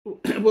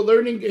We're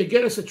learning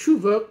Igeres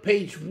haTeshuva,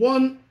 page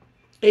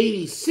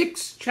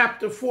 186,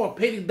 chapter 4,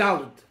 Perek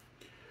Dalet.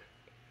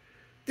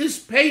 This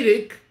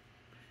Perek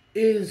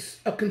is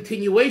a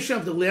continuation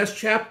of the last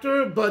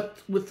chapter,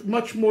 but with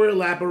much more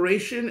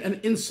elaboration and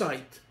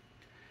insight.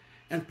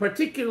 And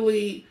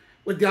particularly,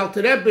 what the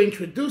Alter Rebbe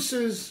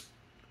introduces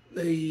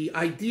the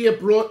idea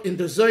brought in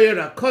the Zohar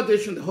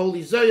HaKodesh and the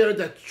Holy Zohar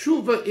that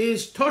Tshuva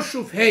is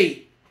Toshuv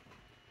Hei.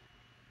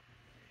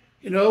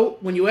 You know,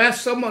 when you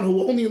ask someone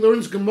who only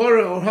learns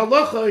Gemara or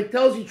Halacha, he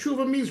tells you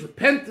Tshuva means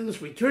repentance,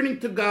 returning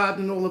to God,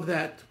 and all of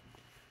that.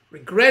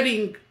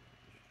 Regretting.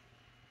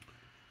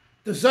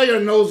 The Zohar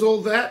knows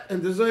all that,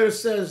 and the Zohar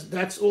says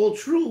that's all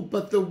true,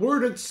 but the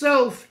word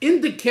itself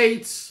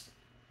indicates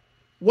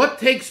what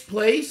takes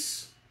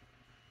place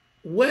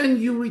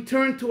when you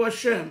return to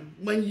Hashem,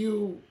 when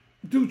you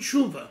do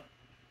Tshuva.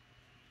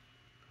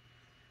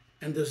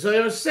 And the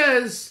Zohar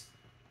says,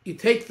 you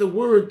take the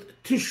word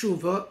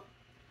Teshuva,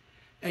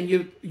 and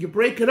you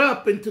break it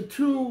up into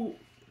two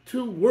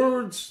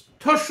words,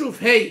 Toshuv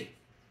Hei,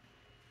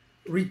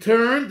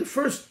 return. The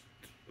first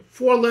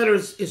 4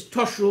 letters is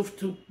Toshuv,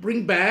 to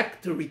bring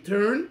back, to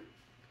return.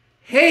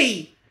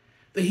 Hei,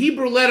 the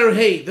Hebrew letter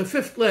Hei, the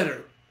 5th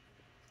letter.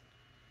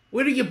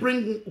 Where do you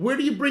bring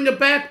it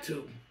back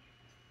to?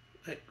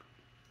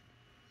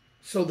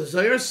 So the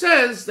Zohar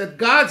says that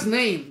God's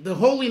name, the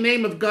holy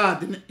name of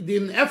God, the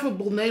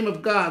ineffable name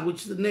of God,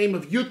 which is the name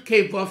of Yud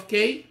Kei Vav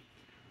Kei,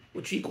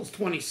 which equals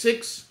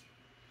 26,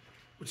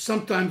 which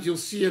sometimes you'll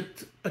see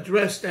it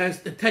addressed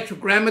as the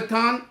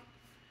Tetragrammaton,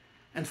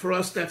 and for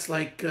us that's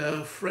like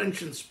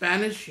French and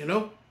Spanish, you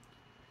know.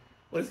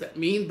 What does that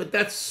mean? But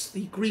that's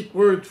the Greek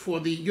word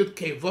for the Yud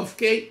Kei Vav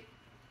Kei.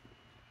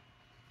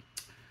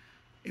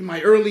 In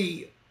my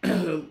early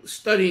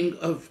studying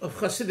of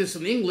Chasidic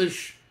in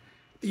English,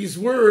 these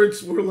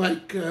words were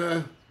like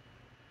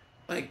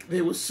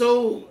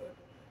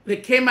they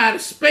came out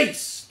of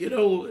space, you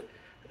know.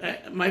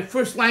 My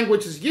first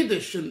language is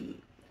Yiddish, and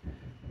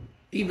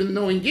even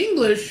knowing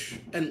English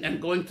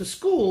and going to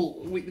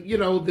school,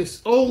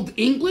 this old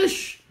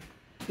English,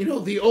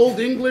 the old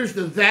English,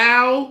 the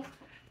thou,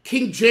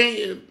 King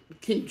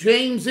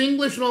James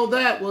English and all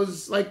that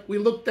was like we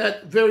looked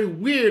at very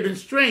weird and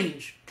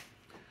strange.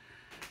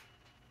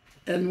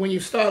 And when you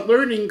start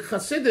learning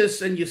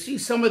Chassidus and you see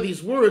some of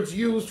these words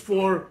used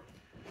for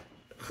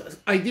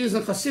ideas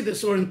in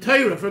Chassidus or in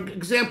Torah, for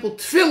example,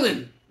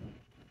 tefillin.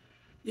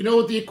 You know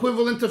what the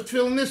equivalent of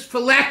tefillin is?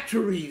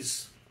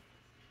 Phylacteries.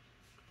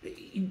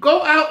 You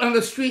go out on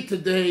the street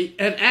today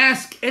and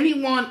ask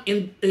anyone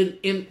in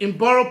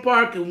Borough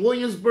Park, in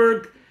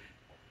Williamsburg,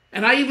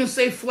 and I even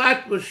say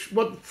Flatbush,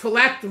 what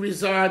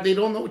phylacteries are, they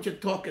don't know what you're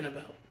talking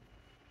about.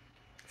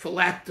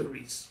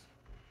 Phylacteries.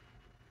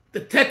 The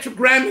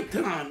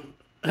Tetragrammaton.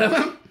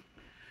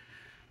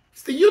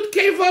 It's the Yud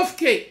Kei Vav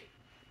Kei.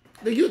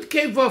 The Yud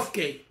Kei Vav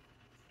Kei.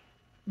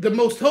 The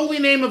most holy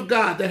name of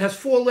God that has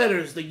 4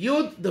 letters. The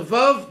Yud, the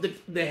Vav,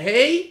 the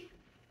Hey.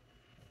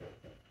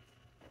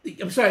 The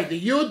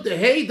Yud, the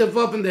Hey, the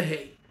Vav, and the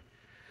Hey.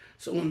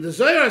 So when the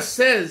Zohar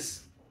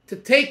says to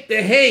take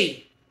the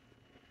Hey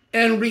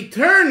and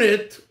return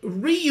it,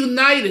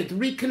 reunite it,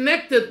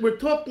 reconnect it, we're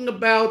talking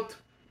about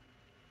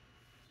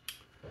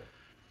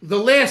the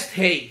last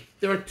Hey.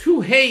 There are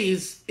 2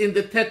 Heys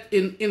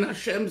in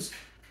Hashem's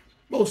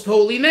most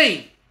holy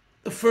name.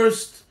 The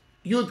first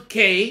Yud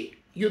Kei,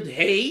 Yud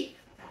Hey,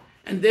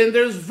 and then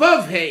there's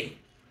Vav Hey.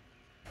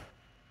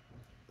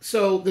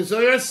 So the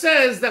Zohar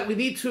says that we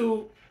need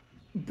to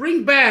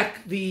bring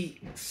back the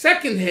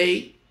second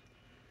Hey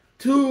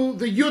to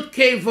the Yud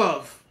Kei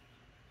Vav,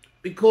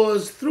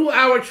 because through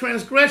our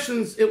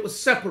transgressions it was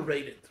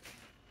separated.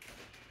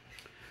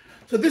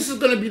 So this is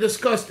going to be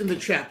discussed in the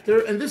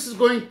chapter, and this is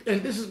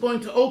going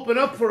to open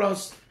up for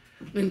us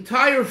an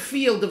entire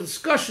field of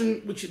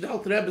discussion, which the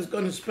Alter Rebbe is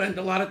going to spend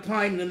a lot of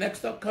time in the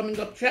next coming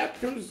up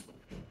chapters,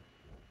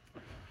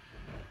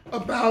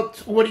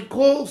 about what he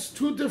calls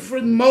 2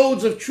 different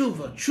modes of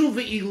tshuva.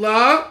 Tshuva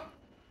ilah,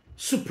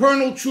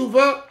 supernal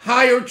tshuva,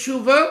 higher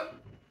tshuva,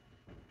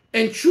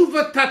 and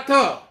tshuva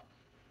tata,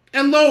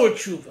 and lower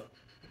tshuva.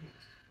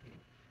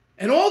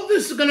 And all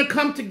this is going to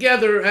come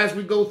together as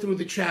we go through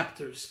the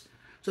chapters.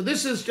 So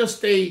this is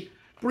just a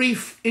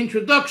brief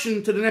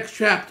introduction to the next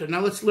chapter.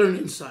 Now let's learn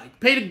inside.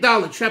 Perek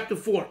Dalet, chapter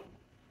 4.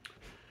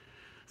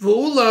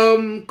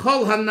 V'ulam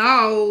kol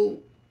hanal,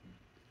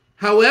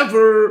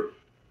 however,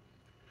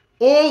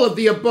 all of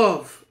the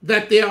above,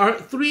 that there are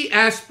 3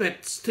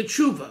 aspects to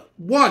tshuva.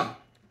 1,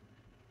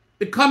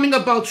 becoming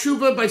about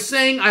tshuva by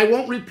saying, I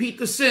won't repeat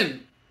the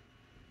sin.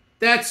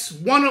 That's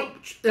Baal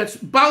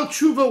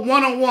Tshuva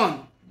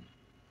 101.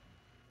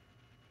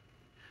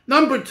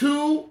 Number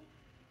 2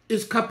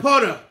 is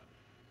kapara,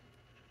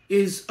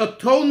 is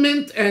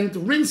atonement and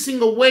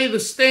rinsing away the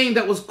stain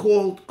that was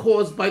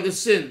caused by the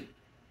sin.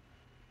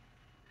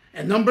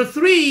 And number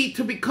 3,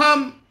 to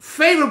become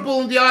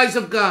favorable in the eyes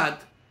of God,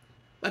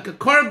 like a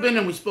korban,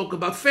 and we spoke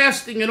about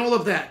fasting and all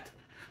of that.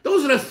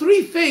 Those are the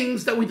 3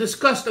 things that we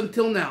discussed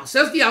until now.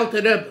 Says the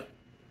Alter Rebbe,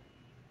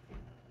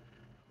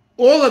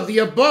 all of the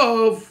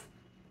above,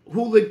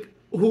 who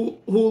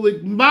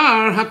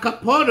ligmar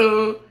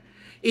hakapara,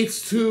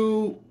 it's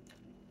to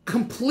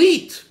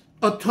complete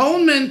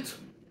atonement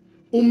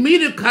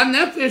umida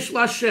kanefesh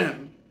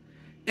lashem,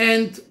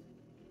 and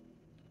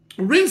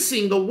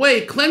rinsing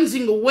away,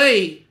 cleansing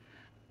away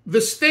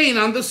the stain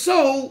on the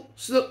soul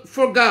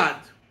for God,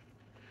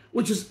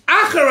 which is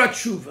achar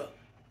haTeshuva.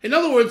 In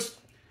other words,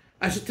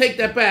 I should take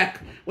that back.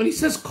 When he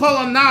says kol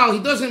anal, he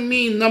doesn't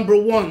mean number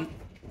one.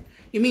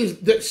 He means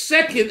the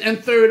second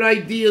and third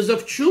ideas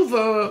of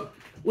tshuva,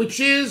 which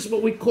is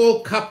what we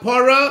call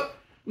kapara.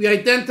 We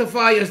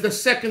identify as the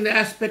second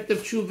aspect of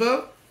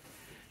tshuva.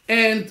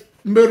 And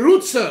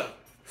merutza,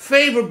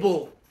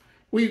 favorable,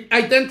 we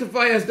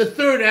identify as the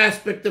third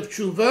aspect of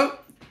tshuva.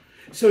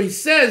 So he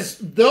says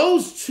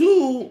those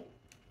two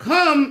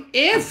come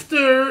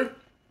after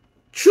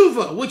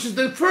tshuva, which is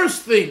the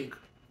first thing,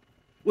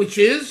 which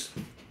is,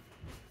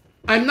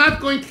 I'm not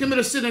going to commit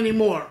a sin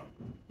anymore,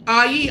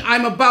 i.e.,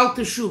 I'm about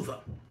teshuva.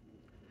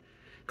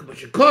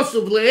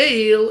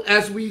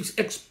 As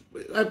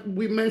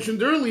we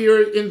mentioned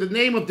earlier, in the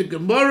name of the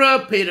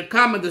Gemara,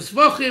 Perakama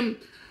Desvachim,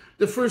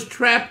 the first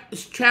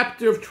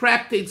chapter of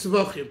Tractate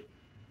Zvachim.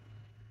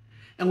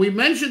 And we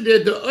mentioned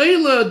that the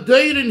oila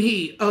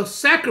deirin, a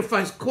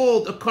sacrifice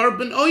called a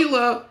carbon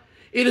oila,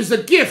 it is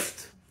a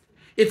gift.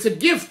 It's a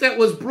gift that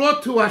was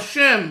brought to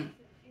Hashem.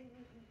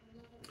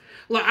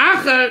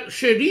 La'achar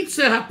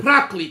sheritze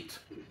hapraklit,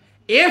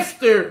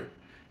 after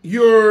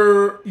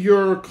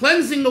you're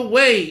cleansing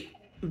away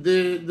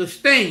the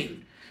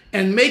stain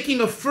and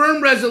making a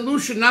firm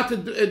resolution not to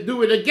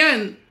do it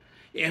again,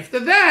 after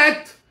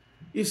that,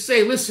 you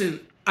say, listen,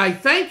 I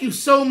thank you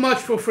so much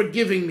for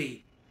forgiving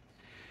me.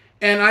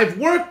 And I've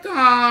worked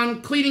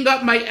on cleaning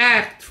up my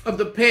act of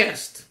the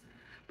past,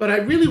 but I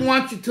really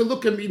want you to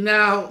look at me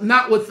now,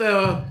 not with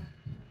a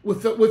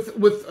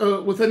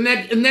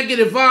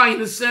negative eye, in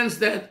the sense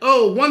that,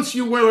 oh, once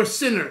you were a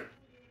sinner.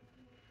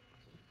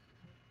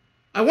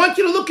 I want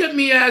you to look at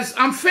me as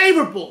I'm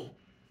favorable.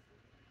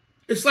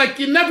 It's like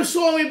you never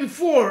saw me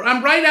before.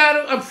 I'm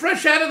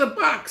fresh out of the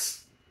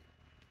box.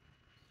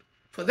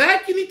 For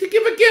that, you need to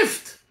give a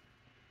gift.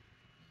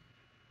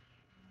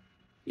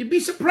 You'd be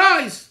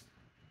surprised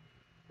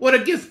what a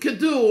gift could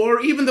do,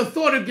 or even the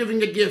thought of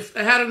giving a gift.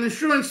 I had an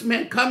insurance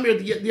man come here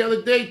the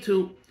other day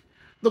to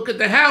look at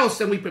the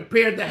house, and we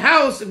prepared the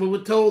house, and we were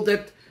told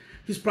that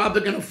he's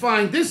probably going to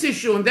find this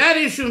issue and that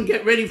issue and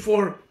get ready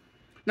for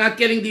not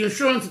getting the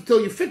insurance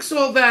until you fix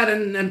all that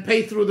and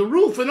pay through the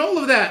roof and all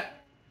of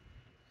that.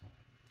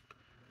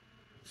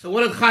 So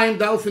what did Chaim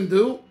Dalfin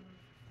do?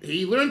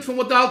 He learned from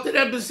what the Alter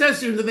Rebbe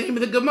says here in the name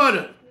of the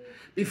Gemara.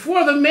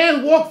 Before the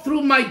man walked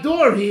through my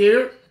door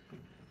here,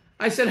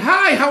 I said,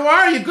 hi, how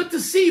are you? Good to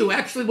see you.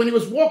 Actually, when he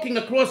was walking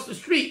across the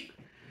street,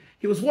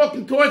 he was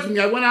walking towards me.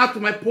 I went out to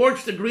my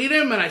porch to greet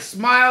him, and I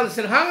smiled. I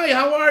said, hi,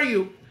 how are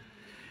you?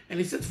 And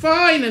he said,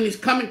 fine. And he's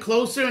coming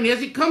closer. And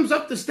as he comes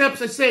up the steps,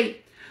 I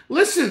say,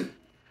 listen,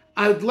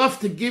 I'd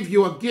love to give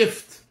you a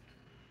gift.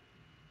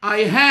 I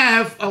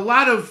have a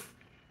lot of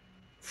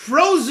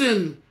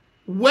frozen,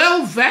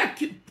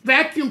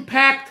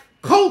 vacuum-packed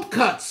cold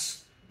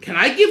cuts. Can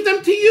I give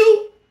them to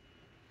you?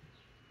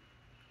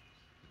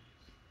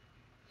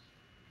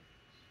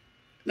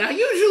 Now,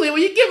 usually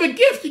when you give a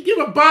gift, you give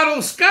a bottle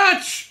of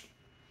scotch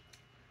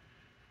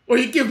or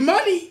you give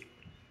money.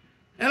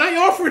 And I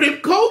offered him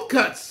cold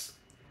cuts.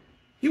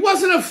 He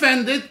wasn't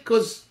offended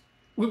because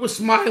we were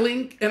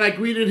smiling and I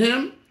greeted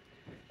him.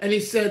 And he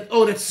said,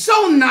 oh, that's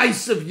so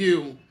nice of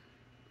you.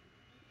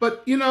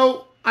 But,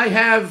 I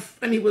have,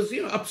 and he was,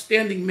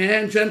 upstanding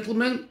man,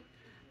 gentleman.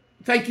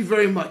 Thank you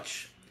very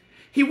much.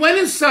 He went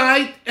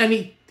inside and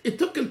it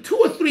took him 2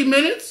 or 3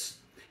 minutes.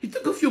 He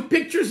took a few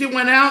pictures, he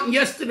went out, and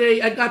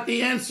yesterday I got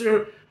the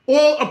answer,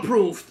 all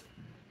approved.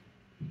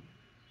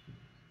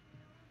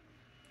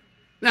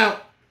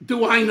 Now,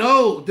 do I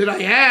know? Did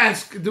I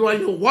ask? Do I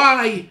know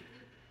why?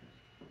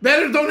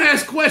 Better don't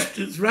ask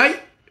questions, right?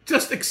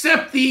 Just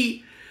accept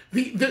the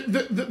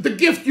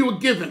gift you were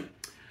given.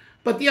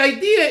 But the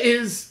idea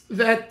is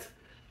that,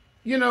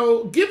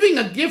 giving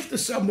a gift to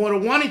someone or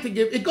wanting to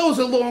give, it goes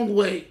a long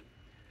way.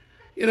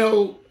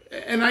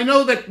 And I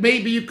know that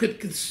maybe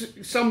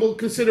some will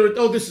consider it,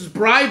 oh, this is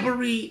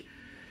bribery.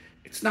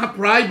 It's not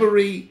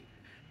bribery.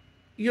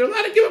 You're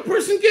allowed to give a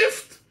person a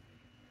gift.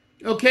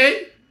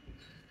 Okay?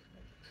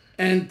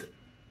 And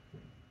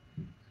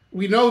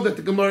we know that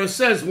the Gemara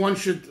says one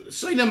should,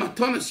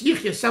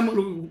 someone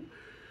who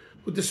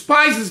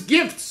despises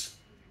gifts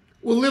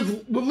will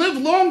live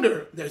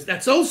longer.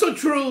 That's also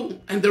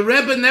true. And the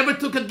Rebbe never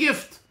took a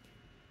gift.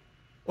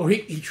 Or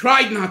he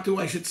tried not to,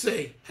 I should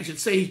say.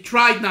 He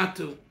tried not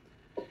to.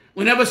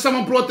 Whenever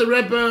someone brought the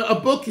Rebbe a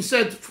book, he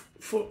said,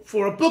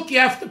 for a book you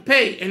have to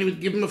pay. And he would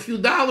give him a few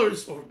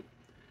dollars. Or,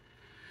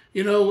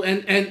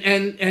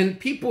 and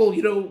people,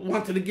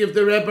 wanted to give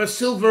the Rebbe a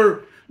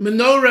silver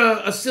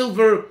menorah, a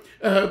silver,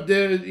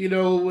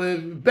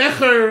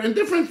 becher, and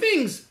different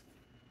things.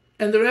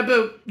 And the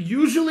Rebbe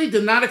usually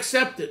did not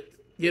accept it,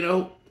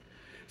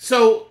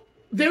 So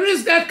there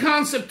is that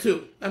concept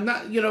too. I'm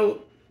not,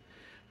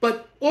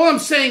 but all I'm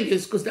saying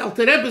is, because the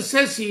Alter Rebbe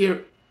says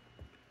here,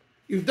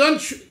 you've done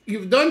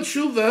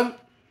tshuva,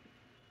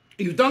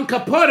 you've done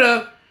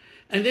kapara,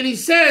 and then he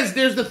says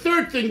there's the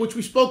third thing, which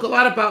we spoke a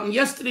lot about in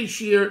yesterday's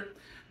shir,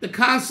 the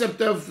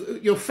concept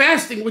of your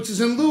fasting, which is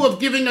in lieu of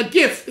giving a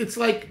gift. It's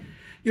like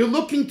you're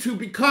looking to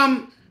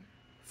become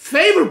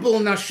favorable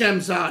in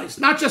Hashem's eyes,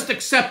 not just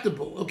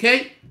acceptable,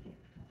 okay?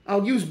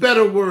 I'll use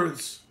better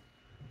words.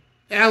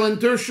 Alan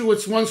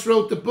Dershowitz once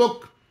wrote the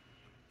book,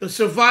 The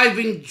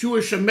Surviving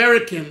Jewish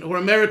American, or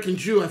American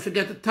Jew, I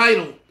forget the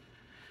title.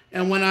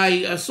 And when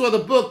I saw the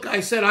book, I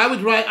said I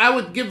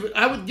would give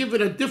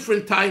it a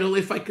different title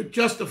if I could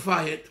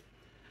justify it.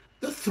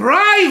 The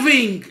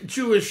Thriving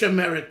Jewish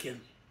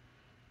American.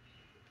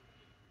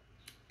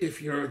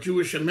 If you're a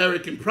Jewish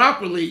American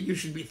properly, you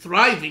should be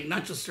thriving,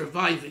 not just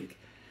surviving.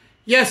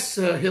 Yes,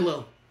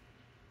 Hillel.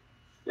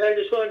 I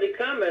just wanted to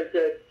comment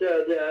that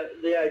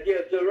the idea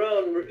of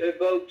Doron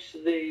evokes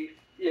the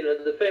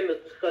famous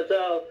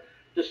Chazal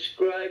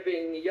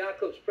describing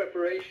Yaakov's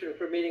preparation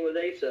for meeting with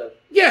Esau.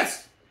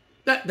 Yes,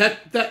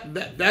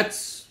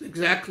 that's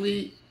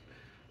exactly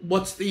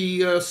what's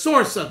the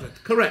source of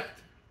it. Correct.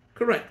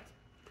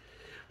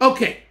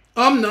 Okay.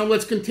 Now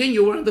let's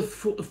continue. We're on the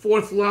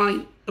fourth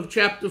line of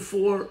chapter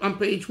 4 on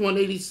page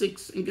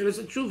 186 in Igeres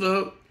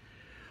haTeshuva.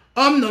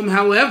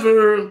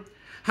 However,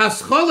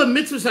 Haschola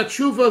mitzvahs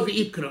haTeshuva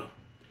v'ikra.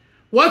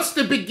 What's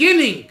the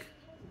beginning?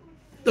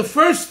 The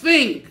first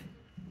thing.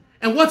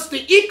 And what's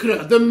the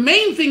ikra? The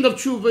main thing of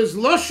tshuva is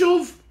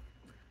loshuv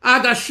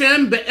ad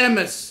Hashem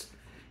be'emes.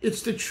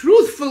 It's to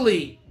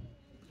truthfully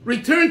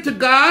return to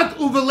God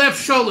uvelev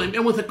sholem,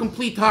 and with a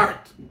complete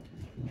heart.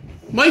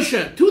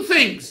 Moshe, two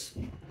things.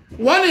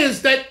 One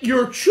is that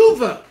your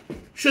tshuva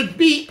should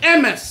be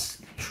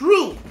emes,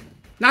 true,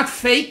 not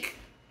fake.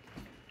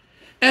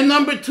 And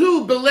number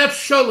two, belev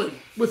sholem,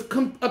 with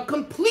a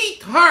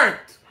complete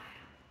heart,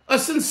 a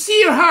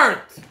sincere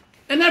heart.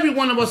 And every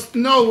one of us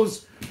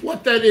knows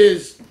what that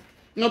is.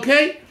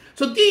 Okay?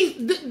 So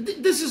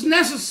this is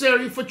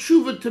necessary for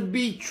tshuva to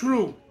be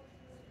true.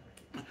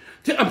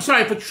 For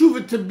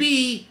tshuva to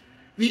be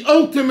the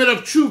ultimate of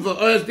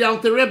tshuva, or as the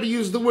Alter Rebbe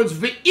used the words,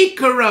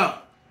 ve'ikara.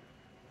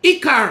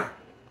 Ikar.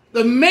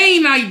 The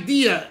main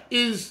idea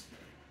is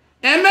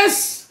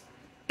emes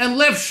and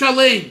lev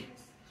shalem.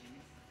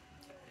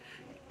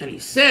 And he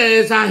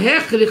says,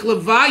 Ha'hechrich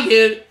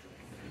levayir,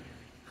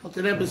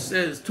 Alter Rebbe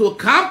says, to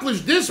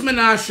accomplish this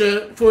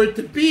menashe, for it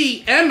to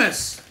be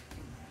emes,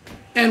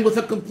 and with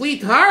a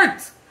complete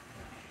heart,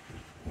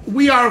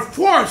 we are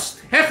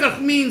forced. Hechrich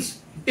means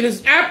it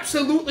is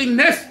absolutely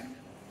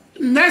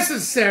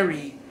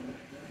necessary.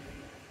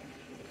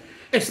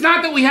 It's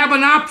not that we have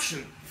an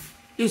option.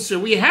 Yes, sir,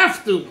 we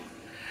have to.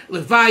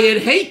 Levayir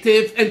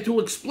heitiv, and to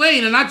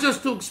explain, and not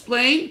just to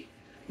explain,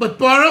 but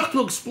baruch,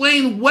 to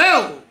explain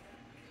well.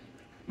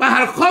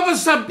 B'harchava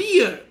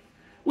sabir,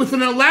 with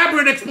an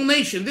elaborate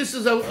explanation. This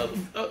is a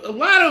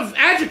lot of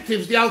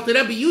adjectives the Alter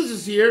Rebbe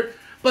uses here,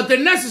 but they're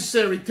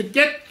necessary to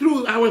get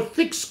through our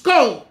thick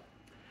skull.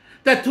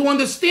 That to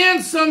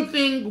understand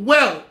something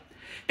well,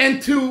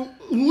 and to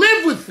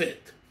live with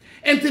it,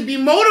 and to be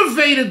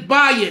motivated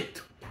by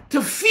it,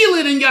 to feel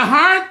it in your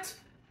heart,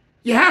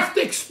 you have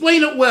to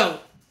explain it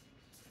well.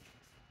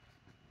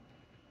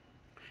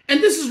 And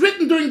this is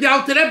written during the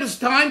Alter Rebbe's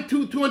time,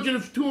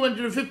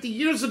 250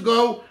 years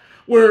ago,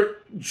 where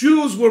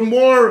Jews were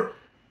more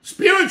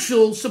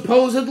spiritual,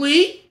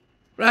 supposedly,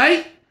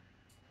 right?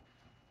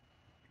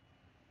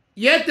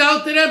 Yet the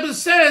Alter Rebbe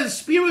says,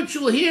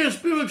 spiritual here,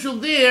 spiritual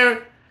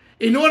there.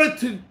 In order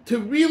to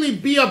really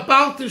be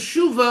about the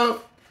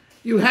Teshuva,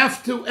 you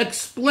have to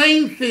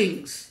explain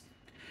things.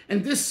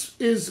 And this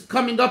is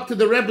coming up to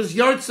the Rebbe's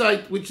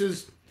yahrzeit, which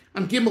is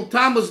on Gimel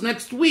Tammuz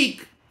next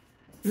week.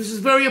 This is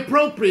very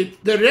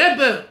appropriate. The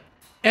Rebbe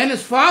and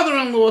his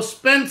father-in-law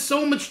spent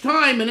so much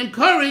time and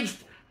encouraged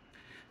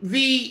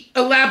the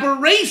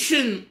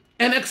elaboration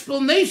and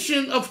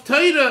explanation of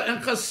Torah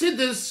and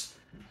Chassidus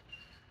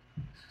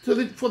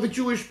for the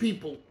Jewish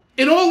people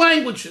in all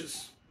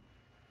languages.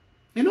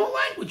 In all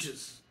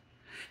languages.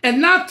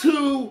 And not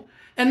to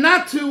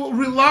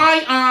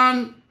rely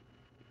on,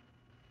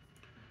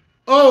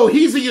 oh,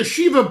 he's a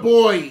yeshiva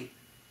boy.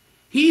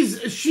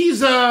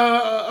 She's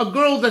a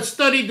girl that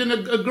studied in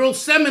a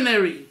girls'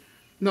 seminary.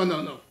 No.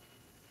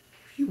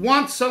 If you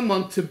want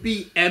someone to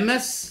be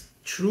emes,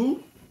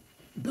 true,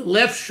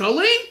 belev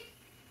sholem,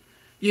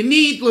 you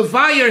need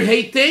levayir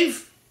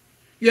heitev.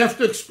 You have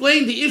to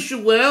explain the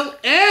issue well,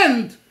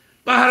 and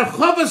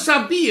b'harchava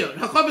sabir.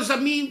 Harchava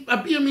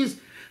sabir means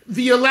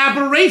the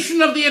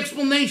elaboration of the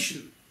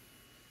explanation.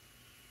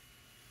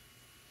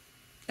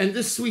 And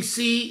this we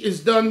see is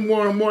done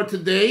more and more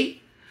today.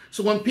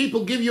 So when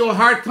people give you a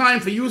hard time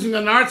for using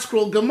an art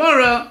scroll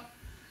Gemara,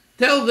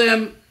 tell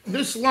them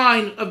this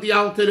line of the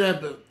Alter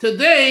Rebbe.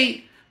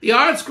 Today, the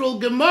art scroll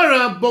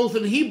Gemara, both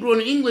in Hebrew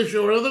and English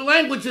or other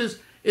languages,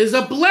 is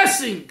a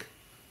blessing.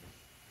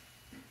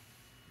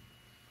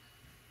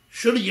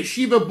 Should a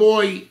yeshiva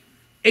boy,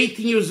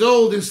 18 years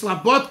old, in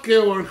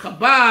Slabodka or in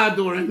Chabad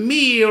or in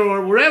Mir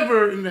or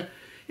wherever, in a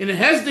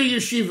Hesder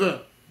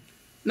yeshiva,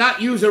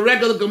 not use a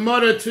regular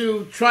Gemara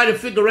to try to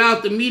figure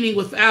out the meaning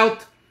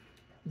without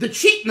the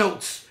cheat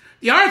notes.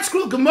 The Art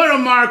Scroll Gemara,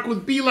 Mark,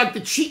 would be like the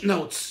cheat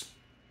notes.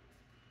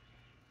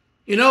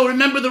 You know,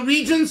 remember the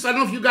regions? I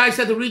don't know if you guys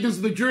had the regions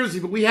in New Jersey,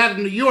 but we had it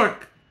in New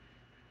York,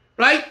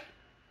 right?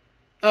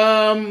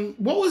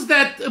 What was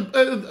that?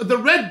 The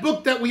red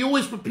book that we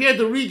always prepared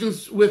the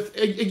regions with.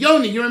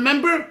 Yoni, you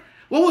remember?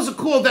 What was it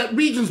called, that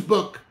regions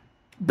book?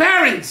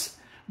 Barons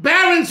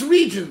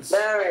regions.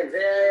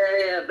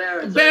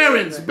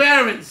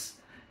 Barons.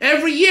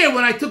 Every year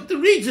when I took the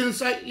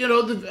regions,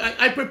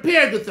 I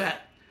prepared with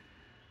that.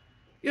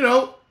 You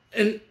know,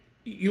 and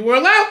you were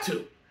allowed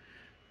to.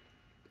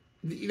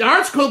 The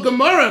Art Scroll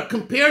Gemara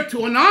compared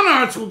to a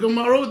non-Art Scroll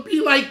Gemara would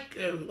be like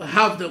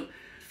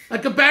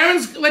like a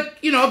Baron's,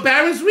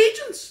 Baron's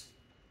regions,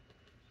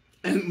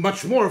 and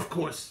much more, of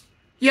course.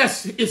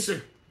 Yes,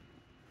 sir.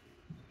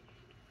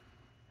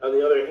 On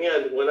the other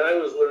hand, when I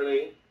was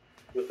learning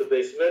with the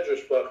Beis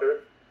Medrash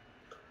Bacher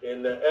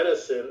in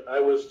Edison, I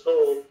was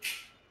told,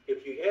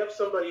 if you have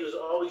somebody who's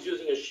always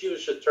using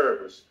Yeshivish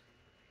terms,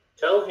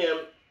 tell him,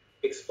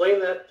 explain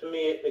that to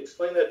me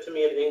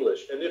in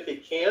English. And if he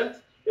can't,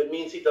 it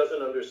means he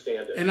doesn't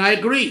understand it. And I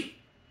agree.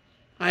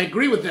 I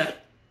agree with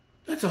that.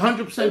 That's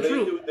 100%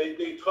 true.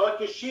 They talk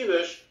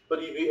Yeshivish, but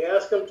if you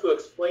ask them to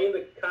explain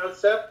the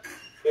concept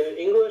in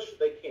English,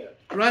 they can't.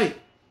 Right.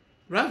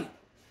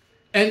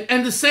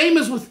 And the same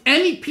as with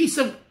any piece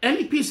of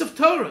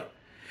Torah.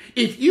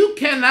 If you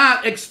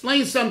cannot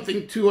explain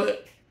something to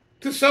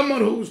someone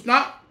who's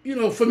not,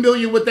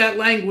 familiar with that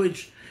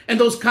language and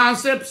those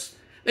concepts,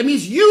 that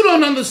means you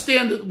don't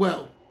understand it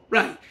well.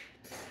 Right.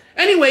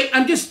 Anyway,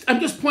 I'm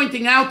just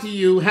pointing out to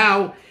you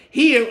how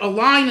here a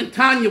line in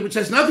Tanya, which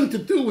has nothing to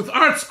do with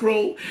Art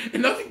Scroll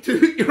and nothing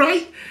to,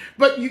 right?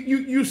 But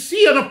you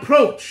see an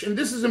approach, and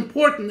this is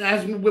important,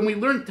 as when we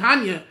learn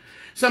Tanya,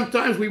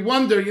 sometimes we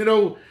wonder,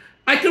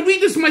 I could read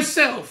this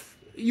myself.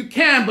 You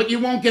can, but you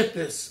won't get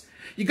this.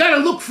 You got to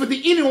look for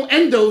the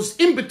innuendos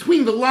in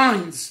between the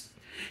lines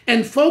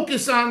and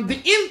focus on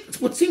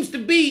what seems to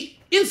be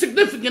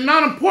insignificant,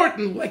 not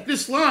important, like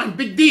this line,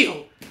 big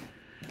deal.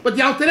 But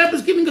the Alter Rebbe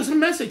is giving us a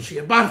message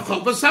here. Bar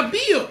Chovas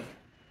Habiyur.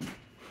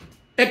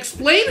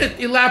 Explain it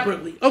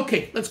elaborately.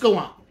 Okay, let's go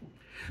on.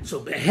 So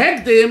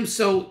Behegdim,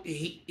 so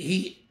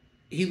he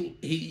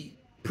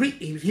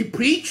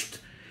preached,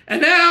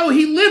 and now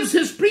he lives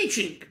his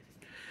preaching.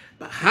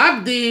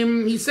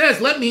 Behagdim, he says,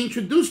 let me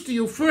introduce to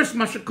you first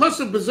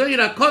Mashakosav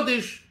B'Zohar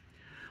HaKodesh,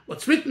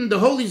 what's written in the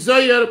Holy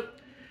Zohar,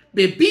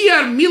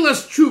 Bebiar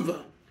Milas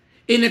Tshuva,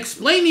 in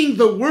explaining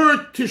the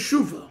word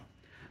Teshuva,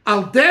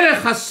 Al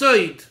Derech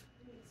HaSoid,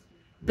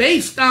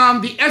 based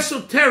on the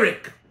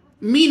esoteric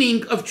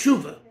meaning of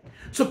tshuva.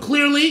 So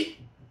clearly,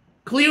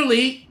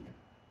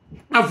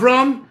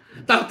 Avraham,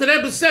 the Alter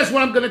Rebbe says,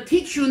 what I'm going to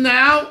teach you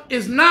now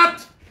is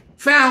not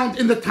found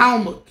in the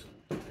Talmud,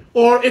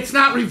 or it's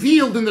not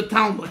revealed in the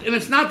Talmud, and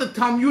it's not the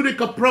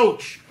Talmudic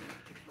approach.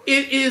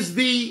 It is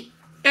the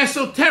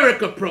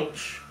esoteric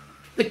approach,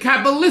 the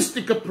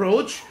Kabbalistic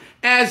approach,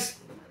 as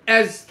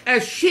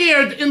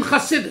shared in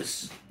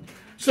Chassidus.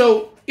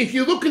 So if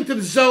you look into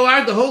the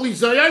Zohar, the Holy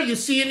Zohar, you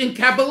see it in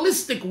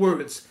Kabbalistic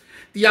words.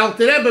 The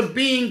Alter Rebbe,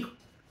 being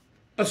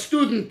a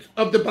student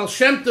of the Baal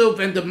Shem Tov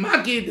and the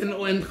Magid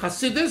and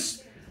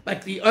Chassidus,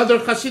 like the other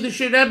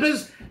Hasidic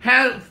Rebbes,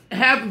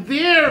 have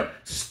their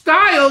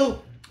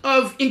style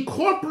of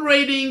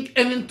incorporating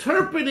and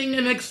interpreting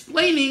and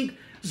explaining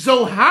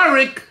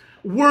Zoharic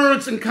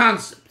words and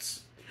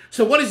concepts.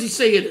 So what does he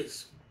say it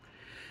is?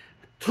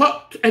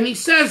 And he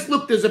says,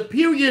 look, there's a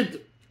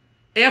period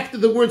after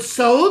the word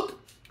sod,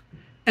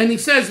 and he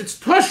says it's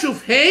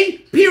Toshuv Hey,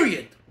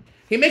 period.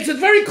 He makes it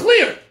very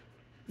clear.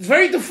 It's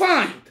very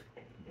defined.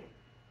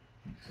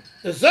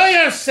 The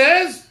Zohar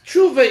says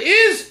Tshuva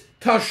is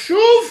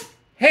Tashuv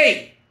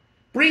Hey.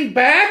 Bring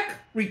back,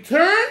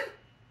 return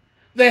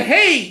the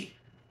Hey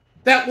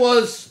that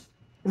was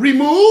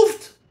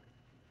removed,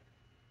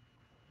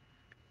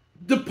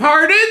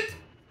 departed,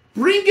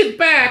 bring it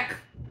back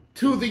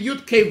to the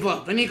Yud Kei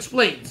Vav. And he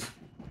explains.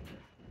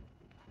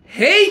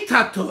 Hey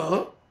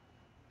Tato,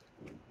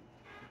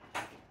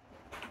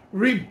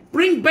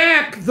 bring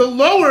back the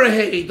lower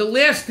Hey, the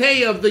last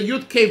Hey of the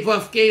Yud Kei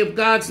Vav Kei of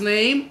God's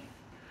name.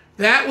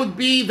 That would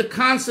be the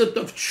concept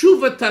of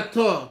Tshuva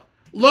Tato,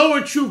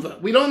 lower Tshuva.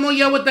 We don't know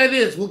yet what that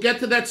is. We'll get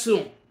to that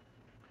soon.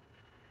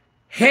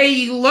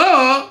 Hey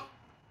La,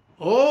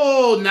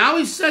 now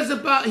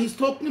he's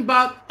talking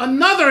about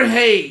another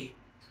Hey,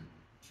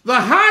 the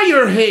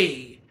higher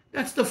Hey.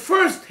 That's the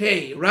first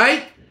Hey,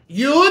 right?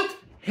 Yud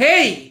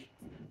Hey,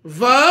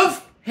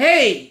 Vav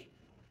Hey.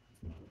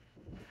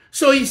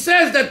 So he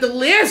says that the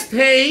last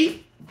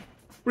Hey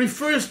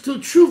refers to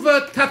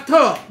Tshuva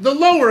Tato, the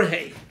lower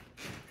Hey.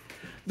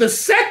 The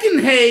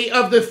second Hey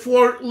of the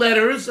four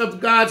letters of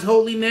God's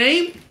holy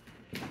name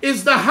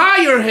is the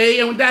higher Hey,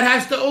 and that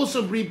has to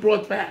also be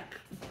brought back.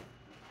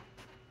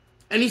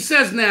 And he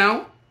says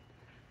now,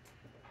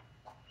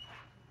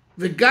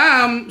 the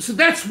Gam, so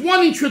that's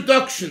one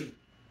introduction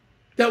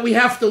that we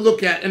have to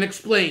look at and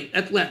explain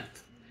at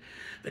length.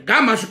 The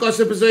Gam,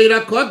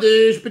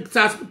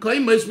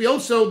 we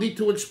also need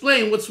to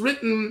explain what's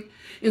written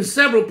in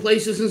several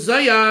places in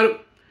Zayar,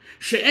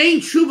 she'ein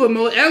tshuva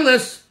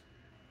mo'eles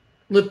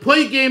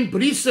lepoigim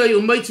brisay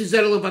u'moitzi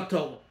zer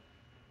levatol.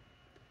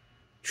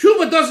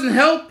 Tshuva doesn't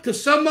help to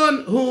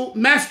someone who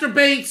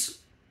masturbates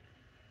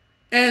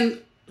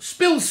and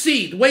spills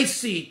seed, waste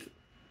seed.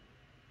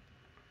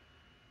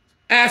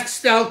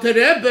 Asks the Alter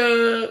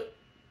Rebbe,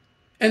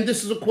 and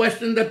this is a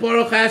question that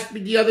Baruch asked me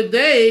the other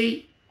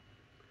day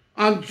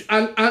on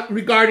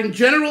regarding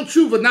general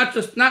tshuva,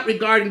 not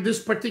regarding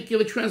this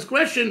particular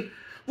transgression.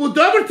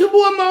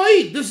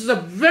 This is a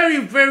very,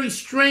 very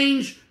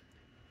strange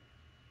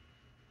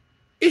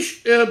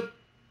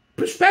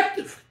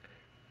perspective.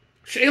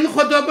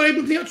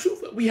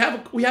 We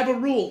have a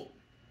rule.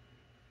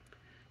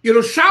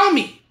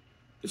 Yerushalmi,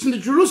 it's in the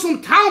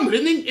Jerusalem Talmud.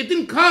 It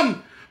didn't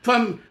come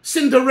from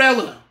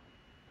Cinderella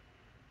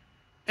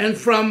and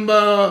from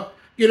the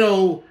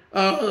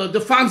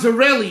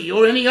Fonzarelli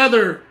or any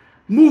other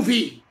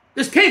movie.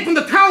 This came from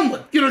the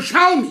Talmud,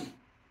 Yerushalmi,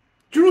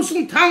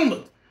 Jerusalem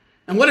Talmud.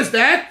 And what is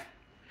that?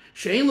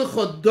 There's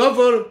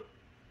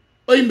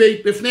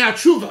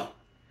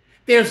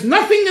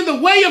nothing in the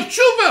way of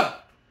tshuva.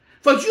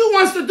 If a Jew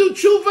wants to do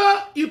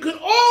tshuva, you can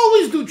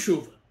always do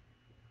tshuva.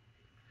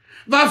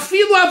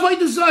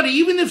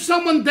 Even if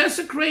someone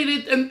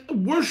desecrated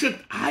and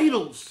worshipped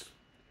idols,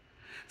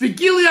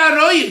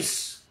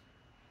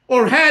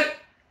 or had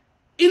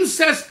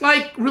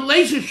incest-like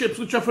relationships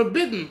which are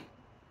forbidden,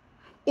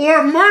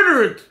 or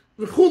murdered,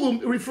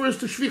 refers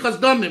to shvichas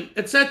damim,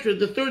 etc.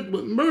 The third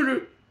one,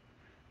 murder.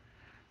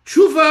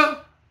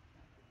 Tshuva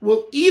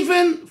will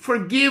even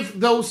forgive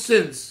those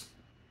sins.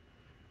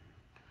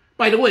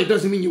 By the way, it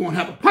doesn't mean you won't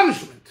have a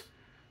punishment.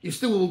 You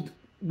still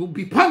will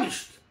be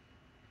punished.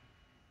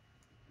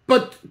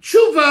 But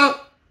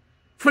tshuva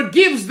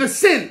forgives the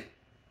sin.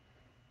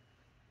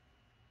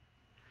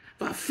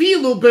 So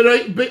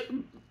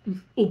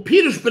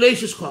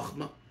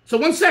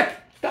 1 second,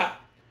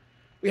 stop.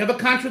 We have a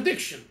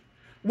contradiction.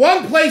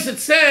 One place it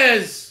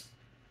says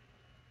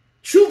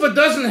tshuva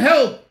doesn't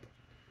help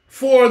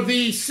for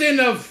the sin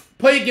of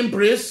pagan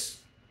bris,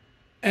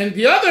 and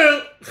the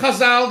other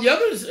chazal, the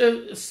other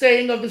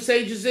saying of the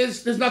sages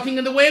is there's nothing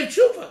in the way of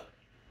tshuva.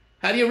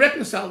 How do you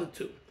reconcile the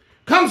two?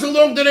 Comes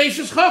along the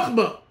Reishis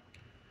Chochma,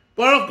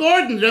 Baruch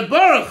Gordon, the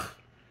Baruch.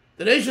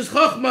 The Reishis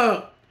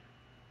Chochma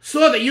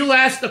saw that you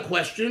asked the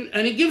question,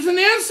 and he gives an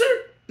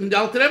answer, and the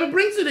Alter Rebbe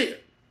brings it here.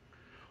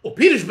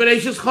 Upirish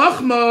Bereishis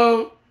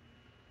Chochma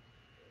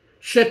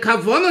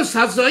shekavonas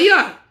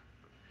hazoya,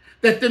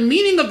 that the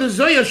meaning of the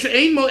zoya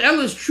she'ein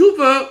mo'eles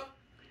tshuva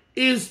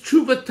is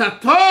tshuva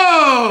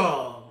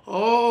tato.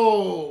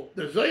 Oh,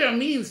 the zoya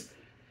means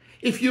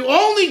if you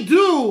only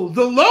do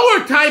the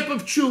lower type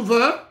of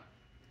tshuva,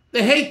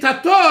 the hey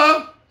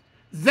tato,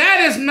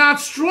 that is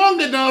not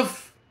strong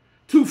enough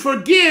to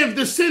forgive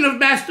the sin of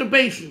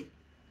masturbation.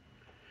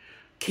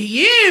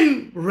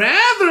 Kiyim,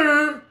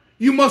 rather,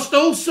 you must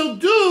also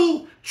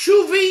do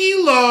tshuva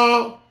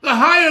ilah, the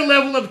higher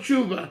level of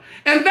tshuva,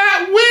 and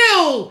that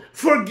will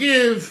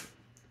forgive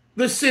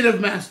the sin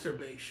of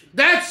masturbation.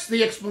 That's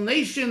the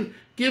explanation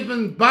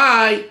given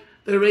by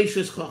the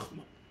Reishis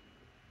Chochma.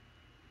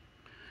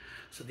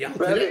 So the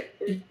Rabbi,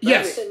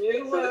 yes. Can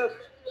you,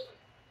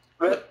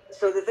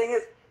 So the thing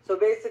is, so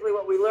basically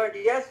what we learned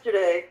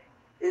yesterday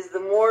is the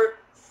more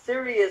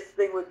serious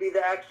thing would be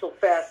the actual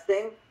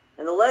fasting,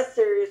 and the less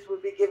serious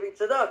would be giving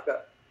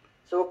tzedakah.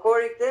 So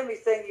according to him,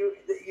 he's saying you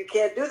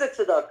can't do the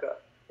tzedakah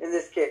in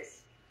this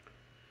case.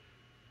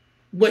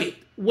 Wait.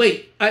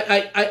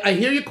 I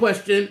hear your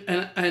question,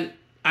 and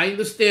I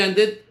understand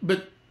it,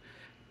 but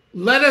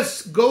let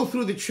us go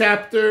through the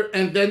chapter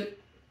and then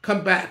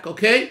come back,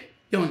 okay?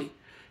 Yoni.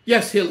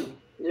 Yes, Hillel.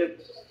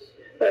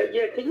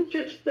 Can you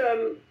just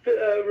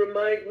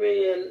remind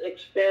me and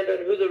expand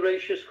on who the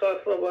Reishis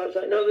Chochma was?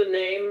 I know the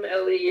name,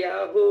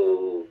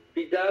 Eliyahu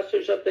Bidas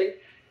or something,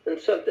 and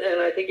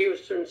I think he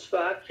was from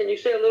Tzfat. Can you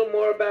say a little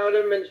more about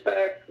him? In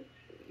fact,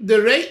 the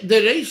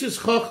Reishis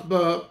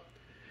Chochma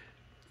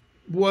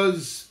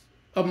was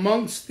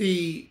amongst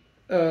the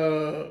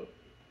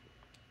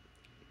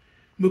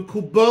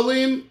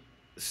Mekubalim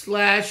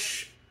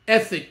 /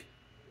 ethic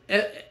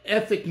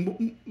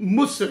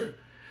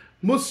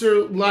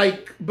Musar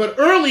like, but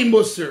early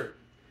Musar,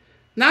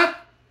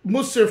 not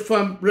Musar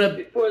from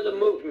Rebbe.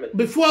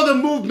 Before the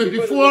movement,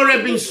 before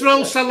Rebbe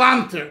Yisrael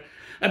Salanter.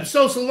 Rebbe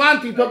Yisrael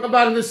Salanter talk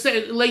about in the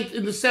late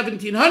in the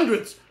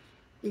 1700s.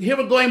 Here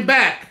we're going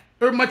back,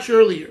 or much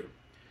earlier.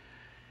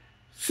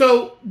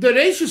 So the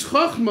Reishis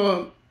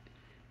Chochma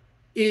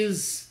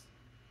is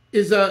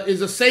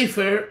a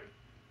sefer.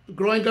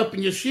 Growing up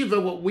in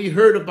yeshiva, what we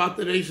heard about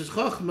the Reishis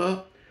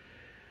Chochma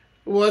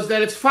was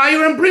that it's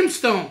fire and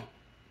brimstone.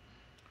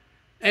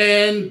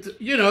 And,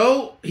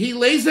 he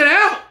lays it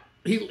out.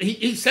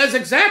 He says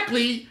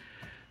exactly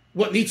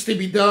what needs to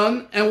be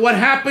done and what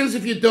happens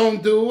if you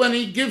don't do, and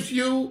he gives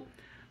you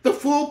the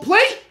full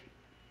plate.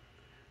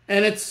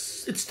 And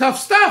it's tough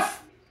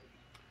stuff.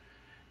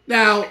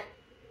 Now,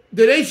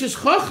 the Reishis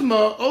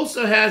Chochma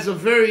also has a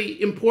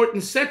very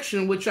important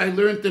section, which I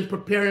learned in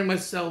preparing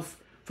myself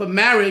for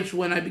marriage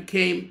when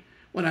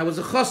when I was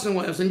a chassan,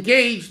 when I was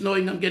engaged,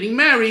 knowing I'm getting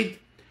married,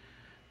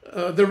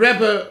 the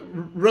Rebbe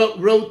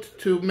wrote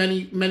to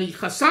many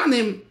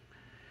chassanim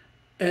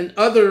and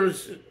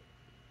others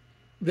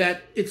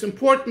that it's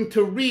important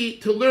to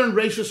learn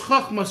Reishis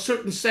Chochmah, a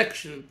certain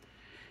section.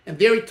 And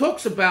there he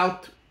talks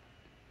about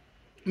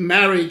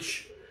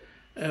marriage,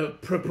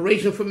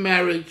 preparation for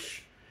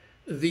marriage,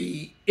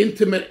 the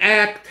intimate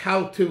act,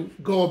 how to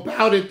go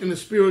about it in a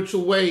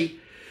spiritual way.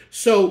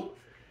 So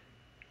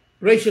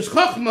Reishis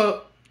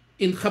Chochmah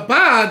in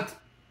Chabad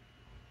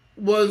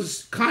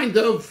was kind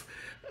of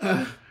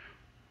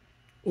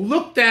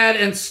looked at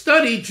and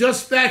studied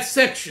just that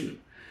section,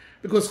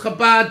 because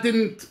Chabad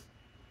didn't,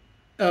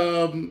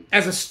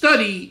 as a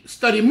study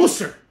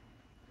Musar.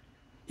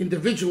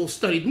 Individuals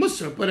studied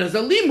Musar, but as a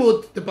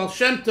limud, the Baal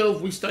Shem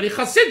Tov, we study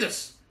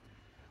Chassidus.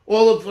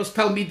 All of us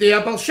Talmidei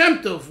Baal Shem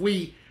Tov,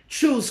 we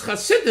choose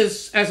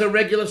Chassidus as a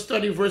regular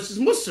study versus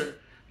Musar.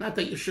 Not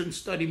that you shouldn't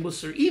study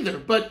Musar either,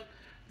 but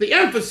the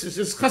emphasis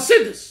is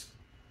Chassidus.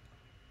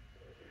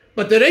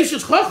 But the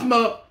Reishis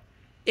Chochmah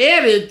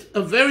added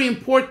a very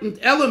important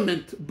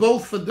element,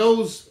 both for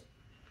those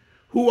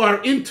who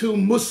are into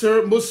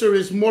Musar. Musar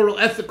is moral,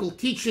 ethical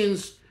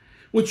teachings,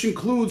 which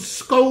includes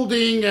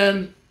scolding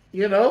and,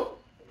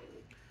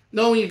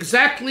 knowing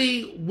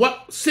exactly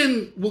what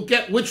sin will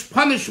get which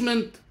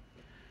punishment.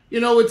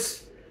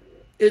 It's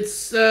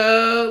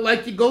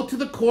like you go to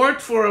the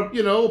court for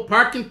a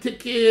parking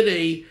ticket,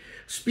 a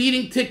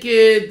speeding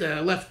ticket,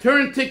 a left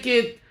turn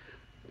ticket.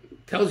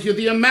 Tells you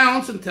the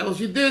amounts and tells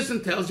you this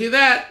and tells you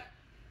that.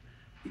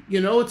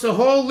 It's a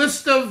whole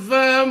list of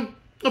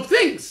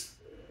things.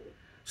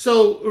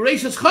 So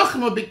Reishis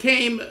Chochmah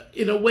became,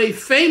 in a way,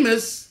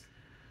 famous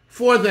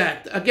for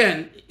that.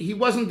 Again, he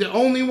wasn't the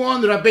only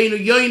one. Rabbeinu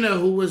Yoina,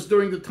 who was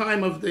during the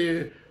time of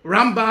the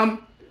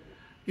Rambam,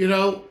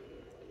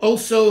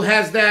 also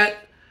has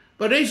that.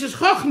 But Reishis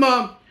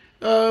Chochmah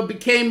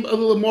became a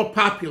little more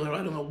popular. I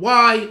don't know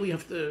why. We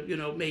have to,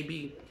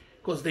 maybe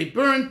because they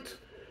burnt.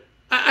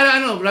 I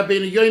don't know.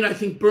 Rabbeinu Yoina, I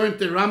think, burnt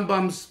the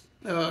Rambam's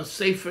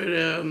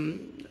Sefer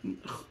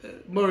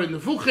Moreh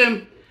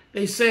Nevuchim,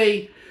 they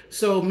say.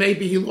 So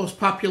maybe he lost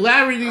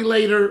popularity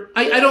later.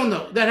 I don't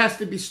know. That has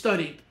to be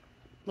studied,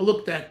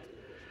 looked at.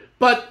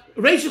 But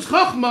Reishis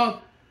Chochmah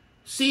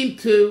seemed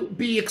to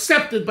be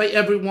accepted by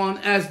everyone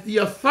as the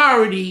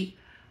authority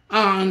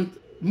on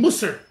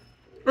Musar,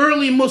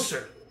 early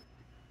Musar.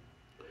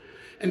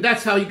 And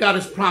that's how he got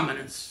his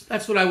prominence.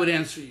 That's what I would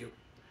answer you.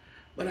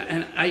 But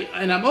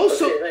I'm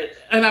also,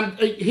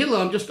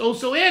 Hillel, I'm just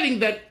also adding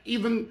that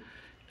even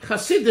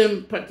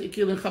Hasidim,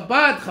 particularly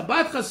Chabad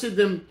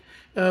Hasidim,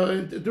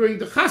 during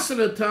the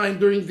Chasana time,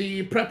 during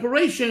the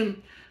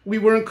preparation, we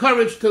were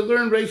encouraged to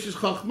learn Reishis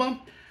Chochmah,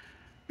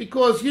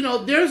 because,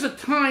 there's a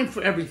time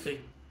for everything.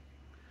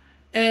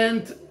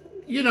 And,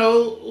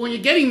 when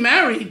you're getting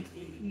married,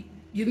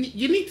 you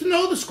need to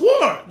know the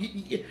score.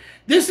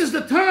 This is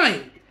the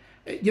time.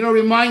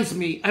 Reminds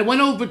me, I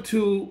went over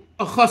to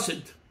a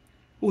Chassid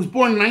who was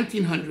born in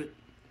 1900.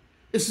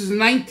 This is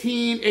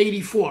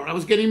 1984. I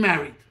was getting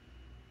married.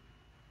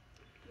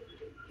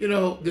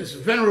 This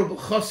venerable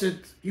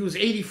chassid, he was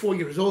 84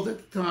 years old at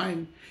the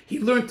time. He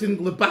learned in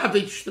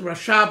Lubavitch, the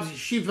Rashab's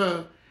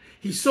yeshiva.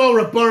 He saw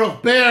Reb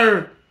Baruch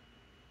Ber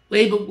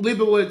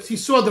Leibowitz. He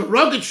saw the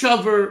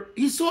Rogatchover.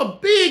 He saw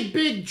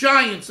big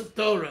giants of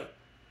Torah.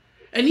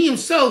 And he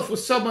himself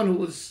was someone who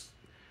was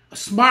a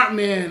smart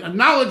man, a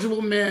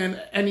knowledgeable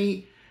man, and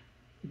he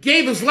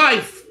gave his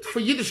life for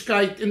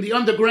Yiddishkeit in the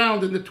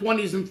underground in the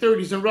 20s and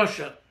 30s in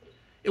Russia.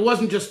 It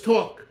wasn't just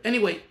talk.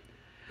 Anyway,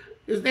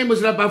 his name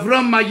was Rabbi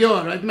Avraham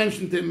Mayore. I've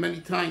mentioned him many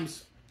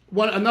times.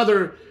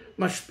 Another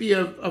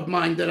mashpia of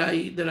mine that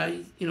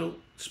I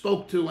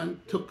spoke to and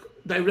took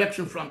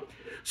direction from.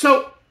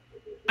 So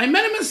I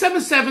met him in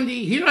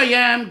 770. Here I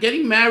am,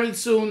 getting married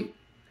soon.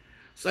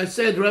 So I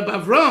said, Rabbi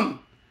Avraham,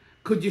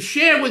 could you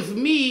share with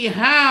me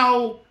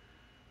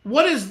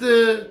what is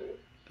the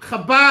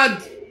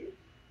Chabad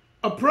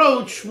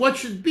approach, what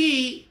should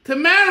be to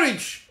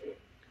marriage?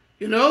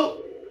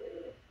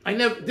 I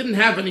didn't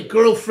have any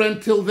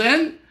girlfriend till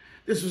then.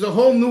 This was a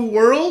whole new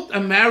world.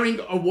 I'm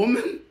marrying a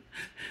woman.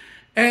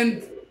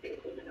 And,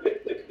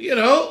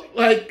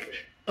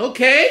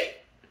 okay.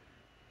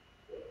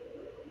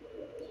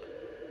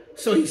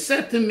 So he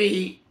said to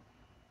me,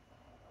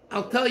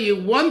 I'll tell you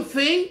one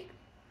thing,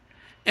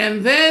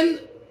 and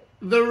then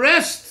the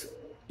rest,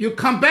 you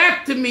come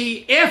back to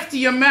me after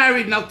you're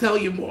married and I'll tell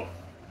you more.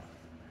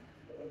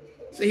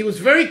 So he was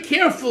very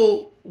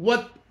careful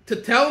what to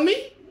tell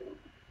me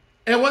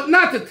and what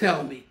not to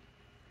tell me.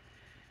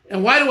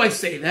 And why do I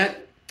say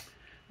that?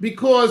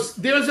 Because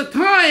there's a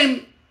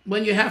time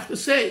when you have to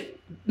say,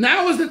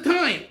 now is the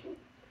time.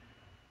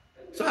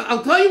 So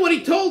I'll tell you what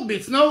he told me.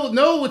 It's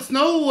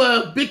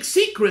no big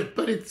secret,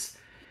 but it's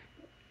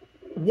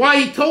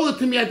why he told it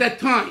to me at that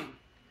time.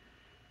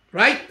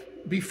 Right?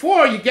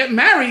 Before you get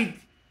married,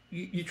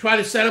 you try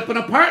to set up an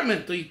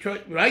apartment, or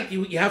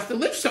you have to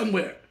live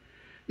somewhere.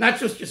 Not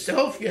just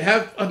yourself, you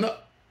have a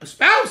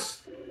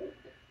spouse.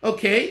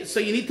 Okay,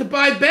 so you need to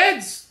buy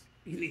beds.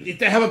 You need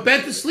to have a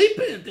bed to sleep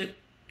in.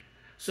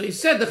 So he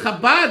said the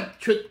Chabad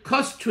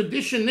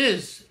tradition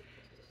is,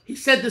 he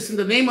said this in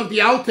the name of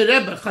the Alter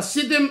Rebbe.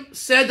 Hasidim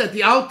said that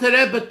the Alter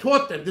Rebbe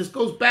taught them. This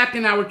goes back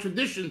in our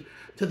tradition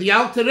to the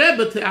Alter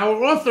Rebbe, to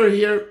our author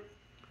here,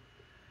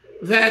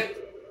 that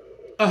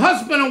a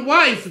husband and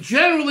wife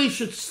generally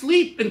should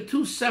sleep in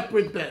 2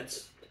 separate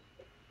beds.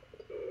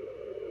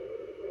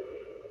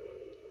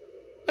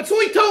 That's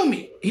all he told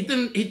me. He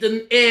didn't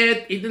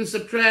add, he didn't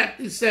subtract.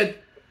 He said,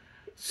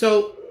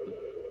 so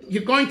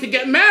you're going to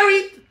get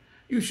married,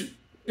 you should,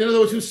 in other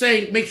words, he was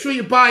saying, make sure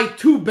you buy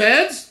 2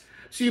 beds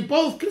so you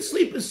both can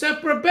sleep in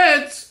separate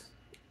beds.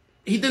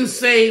 He didn't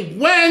say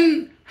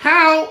when,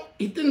 how,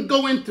 he didn't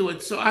go into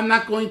it, so I'm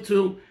not going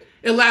to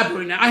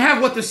elaborate now. I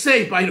have what to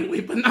say, by the way,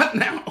 but not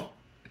now.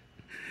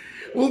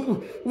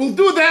 We'll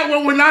do that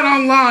when we're not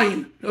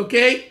online,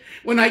 okay?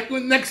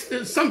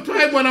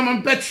 Sometime when I'm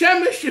on Bet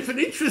Shemesh, if it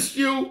interests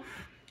you,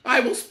 I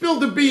will spill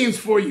the beans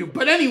for you.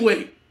 But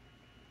anyway,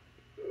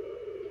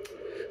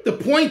 the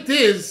point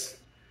is,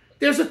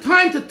 there's a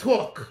time to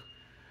talk.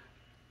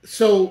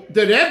 So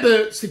the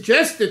Rebbe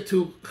suggested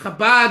to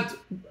Chabad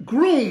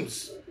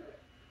grooms,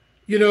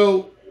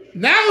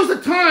 now is the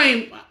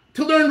time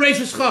to learn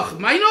Reishis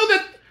Chacham. I know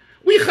that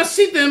we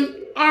Hasidim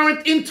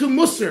aren't into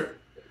Musar,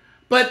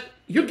 but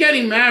you're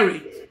getting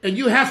married, and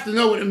you have to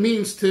know what it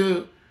means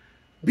to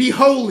be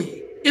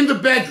holy in the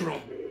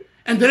bedroom.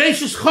 And the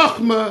Reishis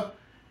Chachma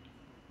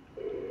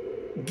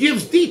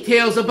gives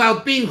details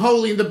about being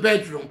holy in the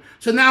bedroom.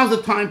 So now's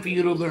the time for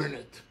you to learn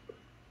it.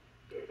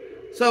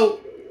 So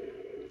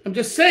I'm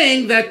just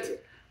saying that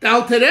the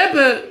Alter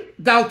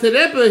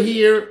Rebbe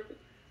here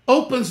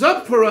opens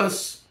up for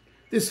us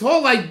this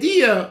whole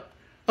idea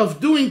of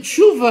doing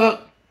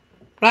tshuva,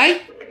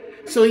 right?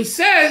 So he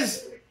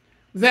says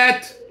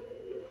that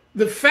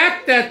the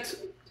fact that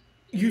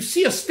you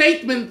see a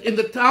statement in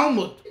the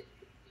Talmud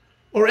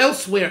or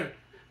elsewhere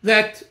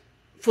that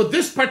for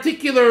this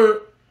particular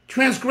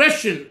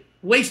transgression,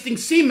 wasting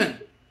semen,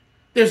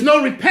 there's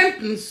no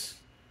repentance,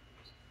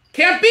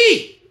 can't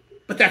be.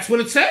 But that's what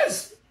it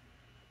says.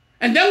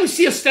 And then we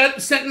see a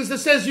sentence that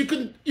says you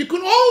can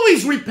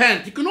always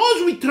repent. You can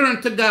always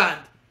return to God.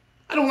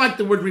 I don't like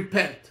the word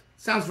repent. It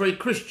sounds very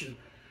Christian.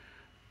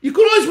 You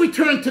can always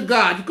return to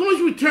God. You can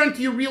always return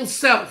to your real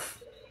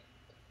self.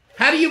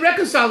 How do you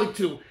reconcile the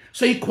two?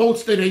 So he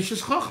quotes the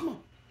Reishis Chachma.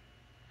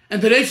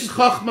 And the Reishis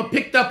Chachma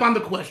picked up on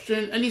the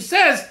question, and he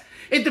says,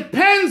 it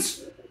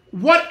depends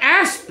what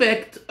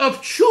aspect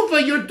of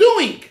tshuva you're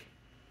doing.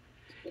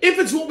 If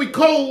it's what we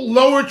call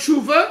lower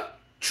tshuva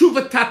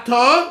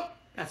tata,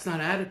 that's not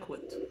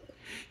adequate.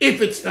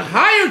 If it's the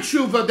higher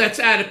tshuva, that's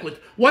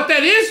adequate. What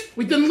that is,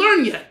 we didn't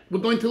learn yet. We're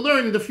going to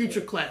learn in the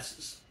future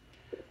classes.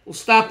 We'll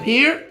stop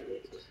here,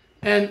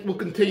 and we'll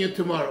continue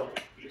tomorrow.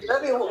 I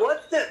mean,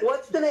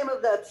 what's the name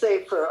of that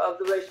sefer of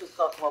the Reishis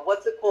Chachma?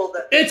 What's it called?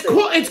 It's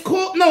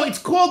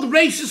called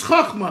Reishis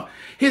Chachma.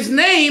 His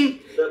name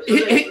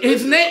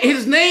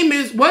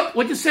is what?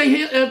 What'd you say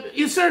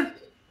here, sir?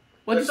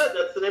 That's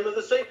the name of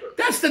the sefer.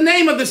 That's the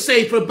name of the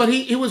sefer, but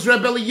he was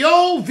Rebbe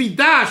Eliyahu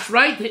Vidash,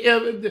 right?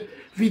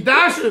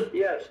 Vidash.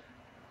 Yes.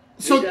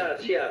 So,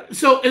 Vidash, yeah.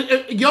 So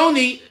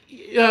Yoni,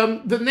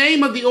 the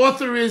name of the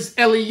author is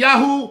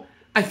Eliyahu,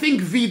 I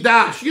think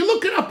Vidash. You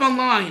look it up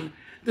online.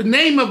 The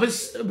name of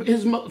his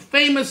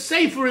famous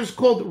sefer is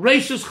called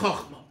Reishis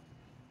Chachma.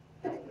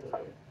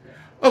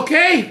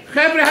 Okay,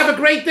 Chevra, have a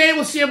great day.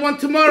 We'll see everyone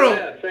tomorrow.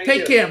 Yeah,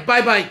 Take care.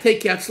 Bye-bye.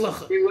 Take care.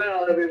 Tzlacha. Be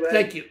well, everybody.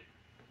 Thank you.